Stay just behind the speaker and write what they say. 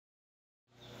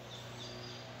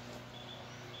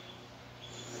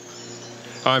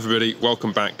Hi everybody,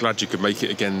 welcome back. Glad you could make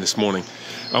it again this morning.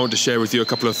 I want to share with you a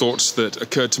couple of thoughts that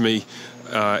occurred to me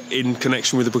in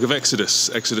connection with the book of Exodus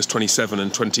 27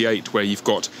 and 28, where you've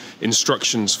got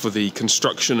instructions for the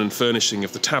construction and furnishing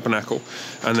of the tabernacle,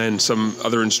 and then some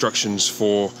other instructions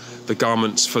for the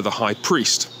garments for the high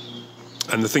priest.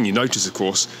 And the thing you notice, of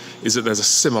course, is that there's a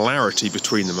similarity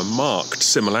between them, a marked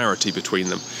similarity between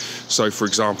them. So, for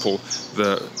example,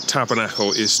 the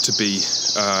tabernacle is to be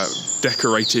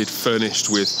decorated, furnished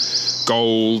with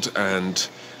gold and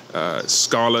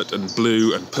scarlet and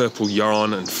blue and purple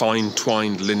yarn and fine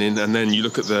twined linen. And then you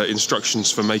look at the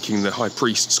instructions for making the high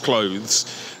priest's clothes,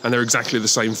 and they're exactly the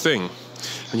same thing.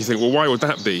 And you think, well, why would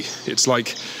that be? It's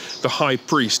like the high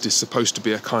priest is supposed to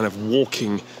be a kind of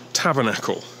walking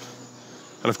tabernacle.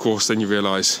 And of course, then you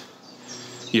realise,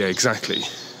 yeah, exactly.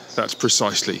 That's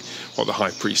precisely what the high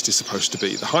priest is supposed to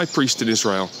be. The high priest in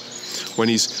Israel, when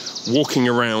he's walking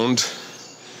around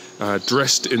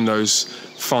dressed in those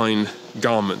fine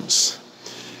garments,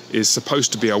 is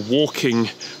supposed to be a walking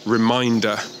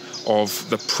reminder of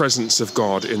the presence of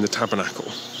God in the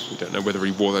tabernacle. We don't know whether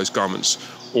he wore those garments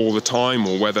all the time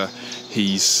or whether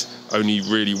he's only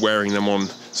really wearing them on,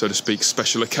 so to speak,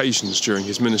 special occasions during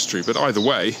his ministry. But either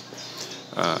way,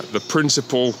 the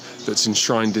principle that's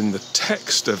enshrined in the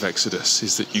text of Exodus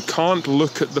is that you can't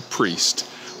look at the priest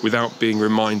without being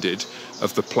reminded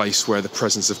of the place where the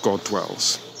presence of God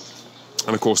dwells.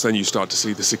 And of course, then you start to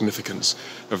see the significance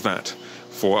of that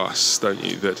for us, don't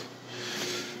you? That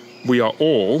we are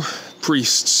all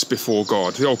priests before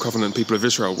God. The Old Covenant people of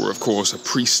Israel were, of course, a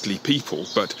priestly people,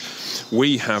 but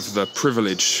we have the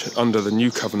privilege under the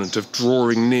New Covenant of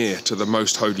drawing near to the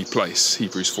most holy place,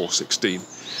 Hebrews 4:16.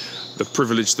 The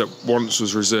privilege that once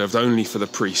was reserved only for the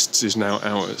priests is now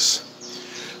ours.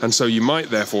 And so you might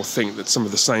therefore think that some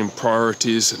of the same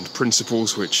priorities and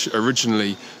principles which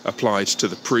originally applied to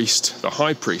the priest, the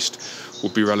high priest, will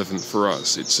be relevant for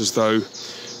us. It's as though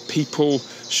people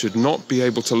should not be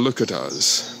able to look at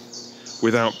us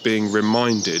without being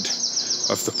reminded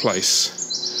of the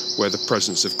place where the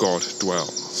presence of God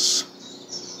dwells.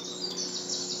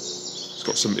 It's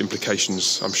got some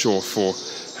implications, I'm sure, for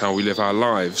how we live our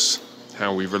lives,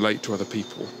 how we relate to other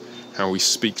people, how we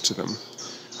speak to them,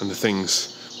 and the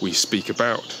things we speak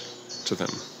about to them.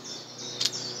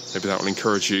 Maybe that will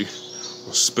encourage you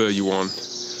or spur you on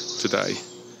today.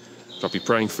 I'll be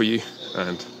praying for you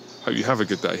and hope you have a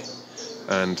good day,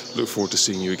 and look forward to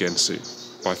seeing you again soon.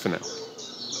 Bye for now.